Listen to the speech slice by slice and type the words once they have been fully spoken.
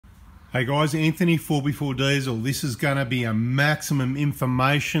Hey guys, Anthony 4x4 Diesel. This is going to be a maximum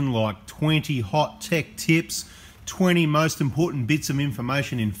information, like 20 hot tech tips, 20 most important bits of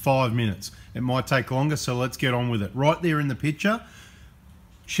information in 5 minutes. It might take longer, so let's get on with it. Right there in the picture,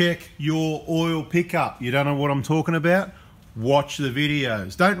 check your oil pickup. You don't know what I'm talking about? Watch the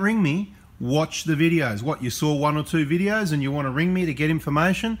videos. Don't ring me, watch the videos. What, you saw 1 or 2 videos and you want to ring me to get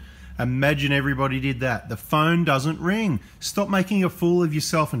information? Imagine everybody did that. The phone doesn't ring. Stop making a fool of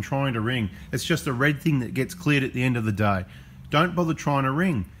yourself and trying to ring. It's just a red thing that gets cleared at the end of the day. Don't bother trying to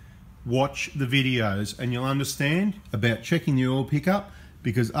ring. Watch the videos and you'll understand about checking the oil pickup,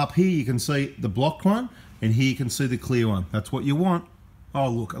 because up here you can see the blocked one and here you can see the clear one. That's what you want. Oh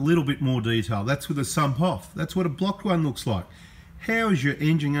look, a little bit more detail. That's with the sump off. That's what a blocked one looks like. How is your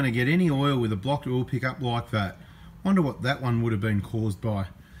engine going to get any oil with a blocked oil pickup like that? Wonder what that one would have been caused by.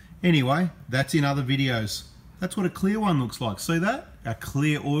 Anyway, that's in other videos. That's what a clear one looks like. See that? A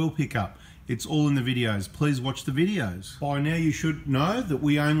clear oil pickup. It's all in the videos. Please watch the videos. By now you should know that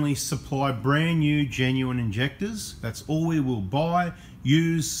we only supply brand new, genuine injectors. That's all we will buy,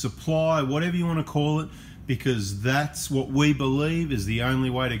 use, supply, whatever you want to call it, because that's what we believe is the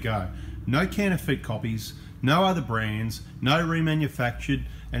only way to go. No counterfeit copies, no other brands, no remanufactured,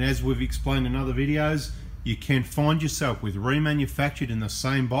 and as we've explained in other videos, you can find yourself with remanufactured in the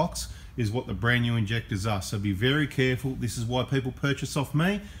same box is what the brand new injectors are. So be very careful. This is why people purchase off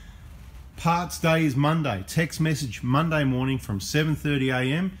me. Parts day is Monday. Text message Monday morning from 7:30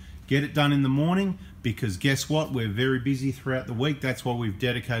 AM. Get it done in the morning, because guess what? We're very busy throughout the week. That's why we've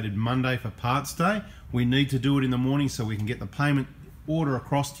dedicated Monday for parts day. We need to do it in the morning so we can get the payment order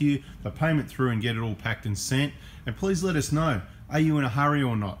across to you, the payment through, and get it all packed and sent. And please let us know. Are you in a hurry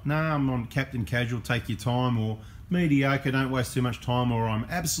or not? No, I'm on Captain Casual, take your time, or mediocre, don't waste too much time, or I'm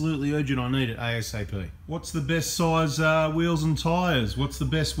absolutely urgent, I need it ASAP. What's the best size wheels and tyres? What's the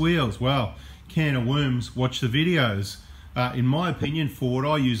best wheels? Well, can of worms, watch the videos. In my opinion, for what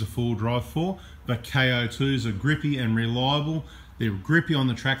I use a full drive for, the KO2s are grippy and reliable. They're grippy on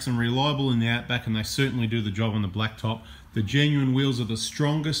the tracks and reliable in the outback, and they certainly do the job on the blacktop. The genuine wheels are the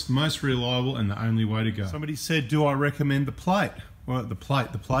strongest, most reliable, and the only way to go. Somebody said, do I recommend the plate? Well, the plate.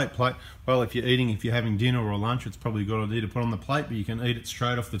 Well, if you're having dinner or lunch, it's probably a good idea to put on the plate, but you can eat it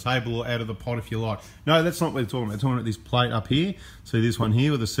straight off the table or out of the pot if you like. No, that's not what we're talking about. We're talking about this plate up here. See this one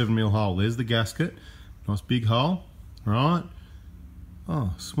here with a 7mm hole. There's the gasket. Nice big hole, right?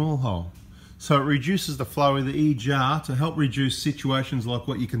 Oh, small hole. So it reduces the flow of the E-jar to help reduce situations like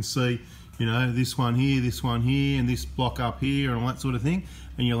what you can see, you know, this one here, and this block up here, and all that sort of thing.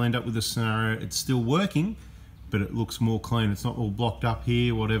 And you'll end up with a scenario, it's still working, but it looks more clean. It's not all blocked up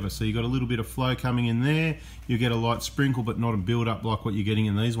here, whatever. So you got a little bit of flow coming in there. You get a light sprinkle, but not a build up like what you're getting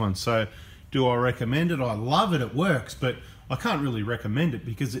in these ones. So do I recommend it? I love it, it works, but I can't really recommend it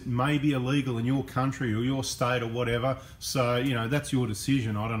because it may be illegal in your country or your state or whatever. So, you know, that's your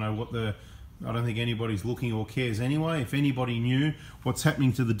decision. I don't think anybody's looking or cares anyway. If anybody knew what's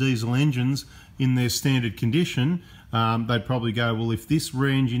happening to the diesel engines in their standard condition, they'd probably go, well, if this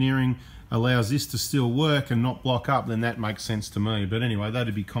re-engineering allows this to still work and not block up, then that makes sense to me. But anyway,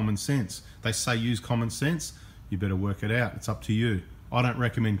 that'd be common sense. They say use common sense. You better work it out. It's up to you. I don't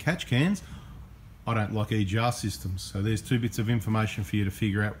recommend catch cans. I don't like E-jar systems. So there's 2 bits of information for you to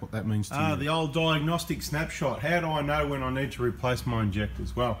figure out what that means to you. The old diagnostic snapshot. How do I know when I need to replace my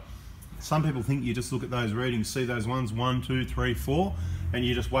injectors? Well, some people think you just look at those readings, see those ones, 1, 2, 3, 4, and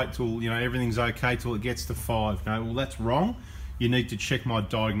you just wait till, you know, everything's okay till it gets to 5. No, well, that's wrong. You need to check my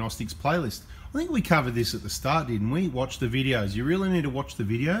diagnostics playlist. I think we covered this at the start, didn't we? Watch the videos. You really need to watch the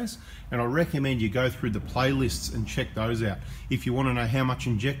videos, and I recommend you go through the playlists and check those out. If you want to know how much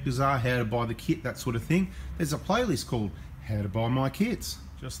injectors are, how to buy the kit, that sort of thing, there's a playlist called How to Buy My Kits.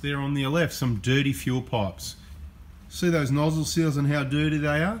 Just there on the left, some dirty fuel pipes. See those nozzle seals and how dirty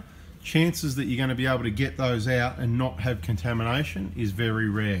they are? Chances that you're going to be able to get those out and not have contamination is very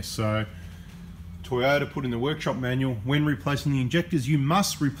rare. So Toyota put in the workshop manual, when replacing the injectors, you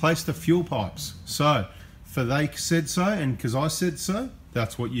must replace the fuel pipes. So for they said so, and because I said so,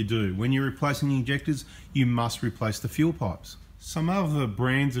 that's what you do. When you're replacing the injectors, you must replace the fuel pipes. Some other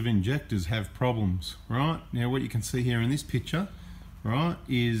brands of injectors have problems, right? Now what you can see here in this picture, right,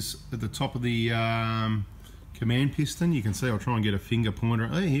 is at the top of the command piston, you can see, I'll try and get a finger pointer.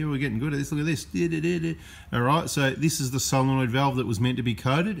 Oh, here we're getting good at this, look at this. All right, so this is the solenoid valve that was meant to be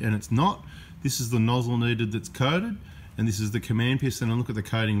coated, and it's not. This is the nozzle needed that's coated, and this is the command piston, and look at the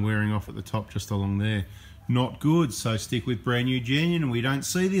coating wearing off at the top just along there. Not good, so stick with brand new genuine. We don't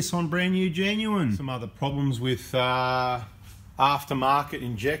see this on brand new genuine. Some other problems with aftermarket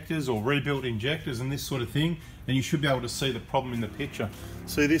injectors or rebuilt injectors and this sort of thing. and you should be able to see the problem in the picture.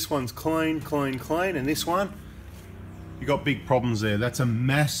 See, this one's clean, clean, clean, and this one, you got big problems there. That's a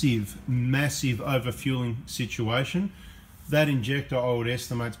massive, massive overfueling situation. That injector, I would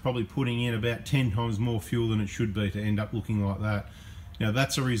estimate, is probably putting in about 10 times more fuel than it should be to end up looking like that. Now,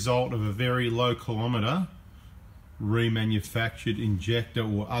 that's a result of a very low kilometre remanufactured injector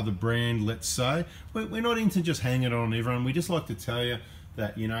or other brand, let's say. We're not into just hanging it on everyone. We just like to tell you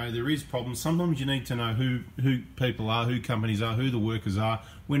that, you know, there is problems. Sometimes you need to know who people are, who companies are, who the workers are,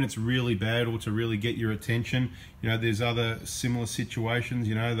 when it's really bad, or to really get your attention. You know, there's other similar situations,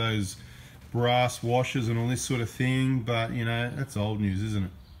 you know, those brass washers and all this sort of thing, but, you know, that's old news, isn't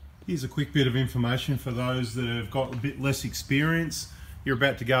it? Here's a quick bit of information for those that have got a bit less experience. You're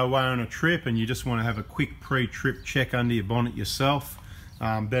about to go away on a trip and you just want to have a quick pre-trip check under your bonnet yourself.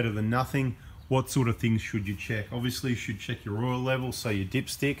 Better than nothing. What sort of things should you check? Obviously, you should check your oil level. So your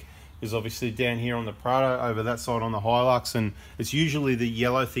dipstick is obviously down here on the Prado, over that side on the Hilux, and it's usually the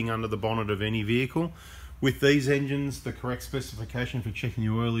yellow thing under the bonnet of any vehicle. With these engines, the correct specification for checking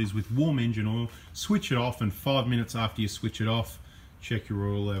your oil is with warm engine oil, switch it off, and 5 minutes after you switch it off, check your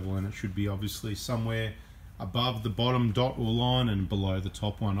oil level, and it should be obviously somewhere above the bottom dot or line and below the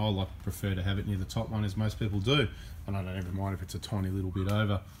top one. I prefer to have it near the top one, as most people do, and I don't even mind if it's a tiny little bit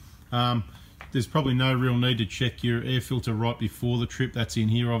over. There's probably no real need to check your air filter right before the trip. That's in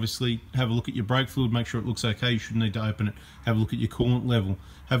here, obviously. Have a look at your brake fluid, make sure it looks okay. You shouldn't need to open it. Have a look at your coolant level.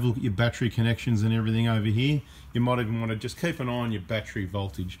 Have a look at your battery connections and everything over here. You might even want to just keep an eye on your battery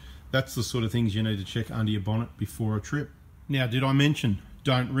voltage. That's the sort of things you need to check under your bonnet before a trip. Now, did I mention,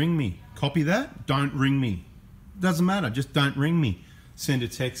 don't ring me? Copy that? Don't ring me. Doesn't matter, just don't ring me. Send a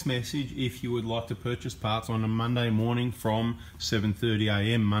text message if you would like to purchase parts on a Monday morning from 7:30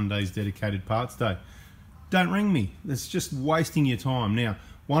 AM, Monday's dedicated parts day. Don't ring me. That's just wasting your time. Now,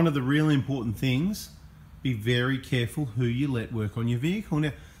 one of the really important things, be very careful who you let work on your vehicle.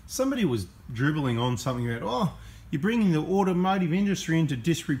 Now, somebody was dribbling on something about, oh, you're bringing the automotive industry into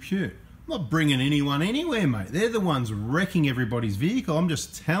disrepute. I'm not bringing anyone anywhere, mate. They're the ones wrecking everybody's vehicle. I'm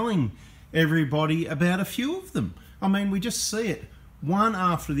just telling everybody about a few of them. I mean, we just see it one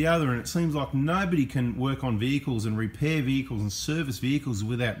after the other, and it seems like nobody can work on vehicles and repair vehicles and service vehicles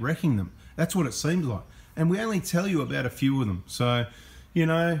without wrecking them. That's what it seems like. And we only tell you about a few of them. So, you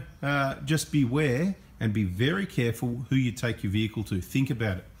know, just beware and be very careful who you take your vehicle to. Think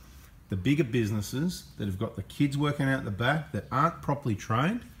about it. The bigger businesses that have got the kids working out the back that aren't properly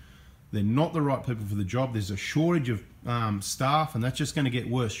trained, they're not the right people for the job. There's a shortage of staff, and that's just going to get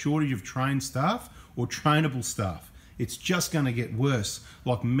worse. Shortage of trained staff or trainable staff. It's just going to get worse,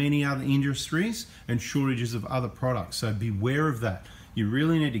 like many other industries, and shortages of other products. So beware of that. You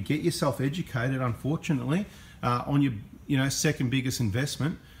really need to get yourself educated, unfortunately, on your second biggest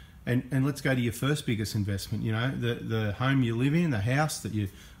investment. And let's go to your first biggest investment, the home you live in, the house that you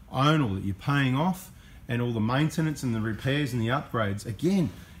own or that you're paying off, and all the maintenance and the repairs and the upgrades. Again,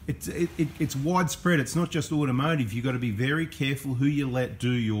 it's widespread. It's not just automotive. You've got to be very careful who you let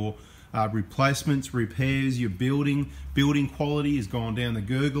do your replacements, repairs, your building quality has gone down the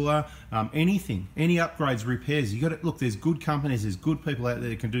gurgler, any upgrades, repairs. You got to look, there's good companies, there's good people out there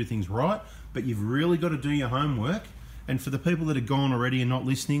that can do things right, but you've really got to do your homework. And for the people that are gone already and not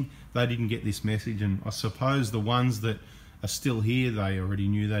listening, they didn't get this message, and I suppose the ones that are still here, they already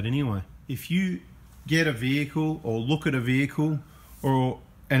knew that anyway. If you get a vehicle or look at a vehicle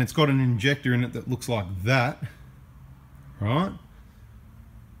and it's got an injector in it that looks like that, right?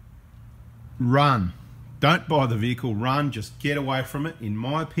 Run. Don't buy the vehicle, run. Just get away from it. In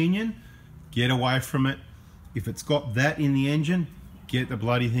my opinion, get away from it. If it's got that in the engine, get the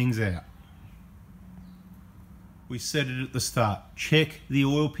bloody things out. We said it at the start. Check the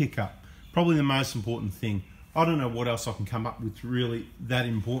oil pickup. Probably the most important thing. I don't know what else I can come up with really that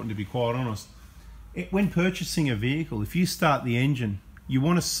important, to be quite honest. When purchasing a vehicle, if you start the engine, you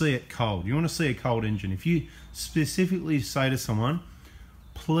want to see it cold. You want to see a cold engine. If you specifically say to someone,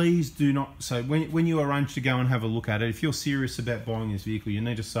 please do not, so when you arrange to go and have a look at it, if you're serious about buying this vehicle, you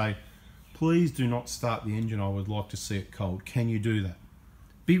need to say, please do not start the engine. I would like to see it cold. Can you do that?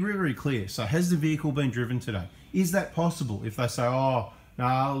 Be very, very clear. So has the vehicle been driven today? Is that possible? If they say, oh,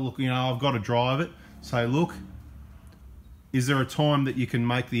 no, look, I've got to drive it. Say, look, is there a time that you can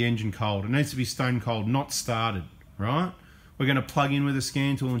make the engine cold? It needs to be stone cold, not started, right? We're going to plug in with a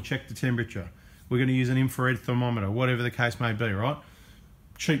scan tool and check the temperature. We're going to use an infrared thermometer, whatever the case may be, right?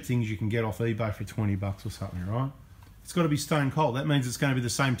 Cheap things you can get off eBay for 20 bucks or something, right? It's got to be stone cold. That means it's going to be the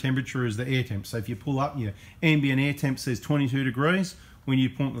same temperature as the air temp. So if you pull up and your ambient air temp says 22 degrees, when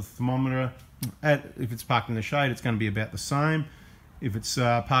you point the thermometer at, if it's parked in the shade, it's going to be about the same. If it's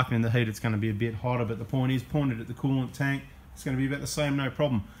parking in the heat, it's going to be a bit hotter, but the point is, point it at the coolant tank, it's going to be about the same, no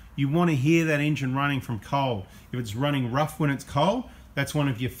problem. You want to hear that engine running from cold. If it's running rough when it's cold, that's one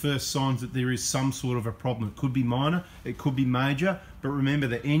of your first signs that there is some sort of a problem. It could be minor, it could be major, but remember,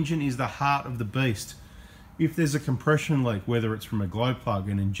 the engine is the heart of the beast. If there's a compression leak, whether it's from a glow plug,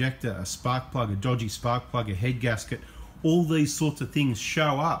 an injector, a spark plug, a dodgy spark plug, a head gasket, all these sorts of things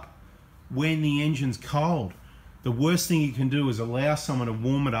show up when the engine's cold. The worst thing you can do is allow someone to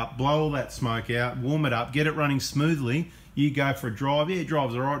warm it up, blow all that smoke out, warm it up, get it running smoothly. You go for a drive, yeah, it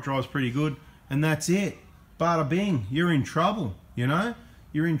drives all right, drives pretty good, and that's it. Bada bing, you're in trouble, you know?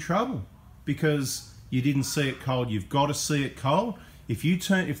 You're in trouble because you didn't see it cold. You've got to see it cold. If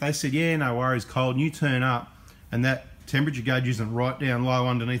they said, yeah, no worries, cold, and you turn up and that temperature gauge isn't right down low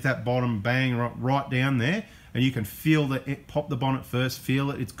underneath that bottom, bang, right down there, and you can feel that, pop the bonnet first,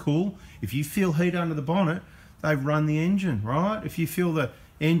 feel it, it's cool. If you feel heat under the bonnet, they've run the engine, right? If you feel the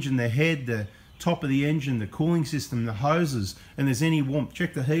engine, the head, the top of the engine, the cooling system, the hoses, and there's any warmth,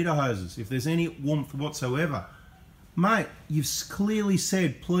 check the heater hoses. If there's any warmth whatsoever, mate, you've clearly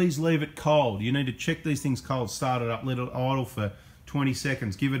said, please leave it cold. You need to check these things cold, start it up, let it idle for 20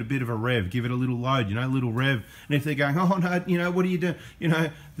 seconds, give it a bit of a rev, give it a little load, you know, little rev. And if they're going, oh no, you know, what are you doing? You know,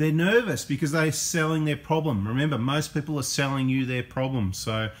 they're nervous because they're selling their problem. Remember, most people are selling you their problem.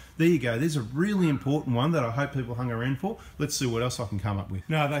 So there you go. There's a really important one that I hope people hung around for. Let's see what else I can come up with.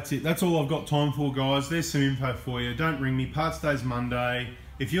 No, that's it. That's all I've got time for, guys. There's some info for you. Don't ring me. Parts day's Monday.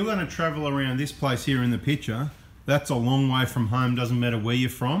 If you're going to travel around this place here in the picture, that's a long way from home. Doesn't matter where you're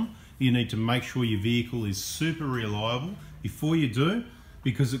from. You need to make sure your vehicle is super reliable before you do,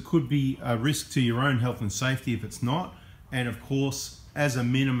 because it could be a risk to your own health and safety if it's not. And of course, as a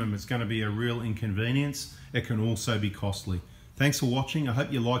minimum, it's going to be a real inconvenience. It can also be costly. Thanks for watching. I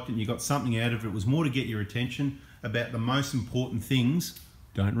hope you liked it and you got something out of it. It was more to get your attention about the most important things.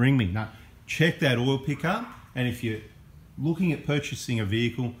 Don't ring me. No, check that oil pickup. And if you're looking at purchasing a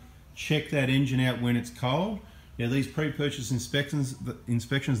vehicle, check that engine out when it's cold. Now, these pre-purchase inspections,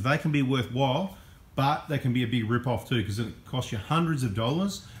 they can be worthwhile, but they can be a big rip-off too, because it costs you hundreds of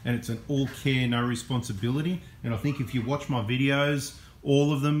dollars and it's an all care, no responsibility. And I think if you watch my videos,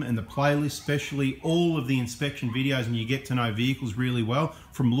 all of them, and the playlist, especially all of the inspection videos, and you get to know vehicles really well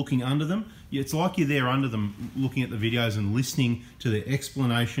from looking under them, it's like you're there under them looking at the videos and listening to their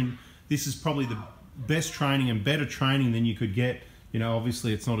explanation. This is probably the best training and better training than you could get. You know,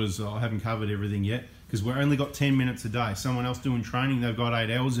 obviously it's not as, I haven't covered everything yet, because we've only got 10 minutes a day. Someone else doing training, they've got 8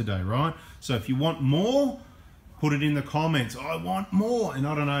 hours a day, right? So if you want more, put it in the comments. I want more. And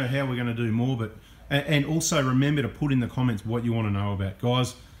I don't know how we're going to do more, but, and also remember to put in the comments what you want to know about.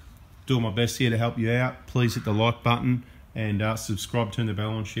 Guys, doing my best here to help you out. Please hit the like button and subscribe, turn the bell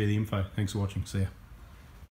on, share the info. Thanks for watching. See ya.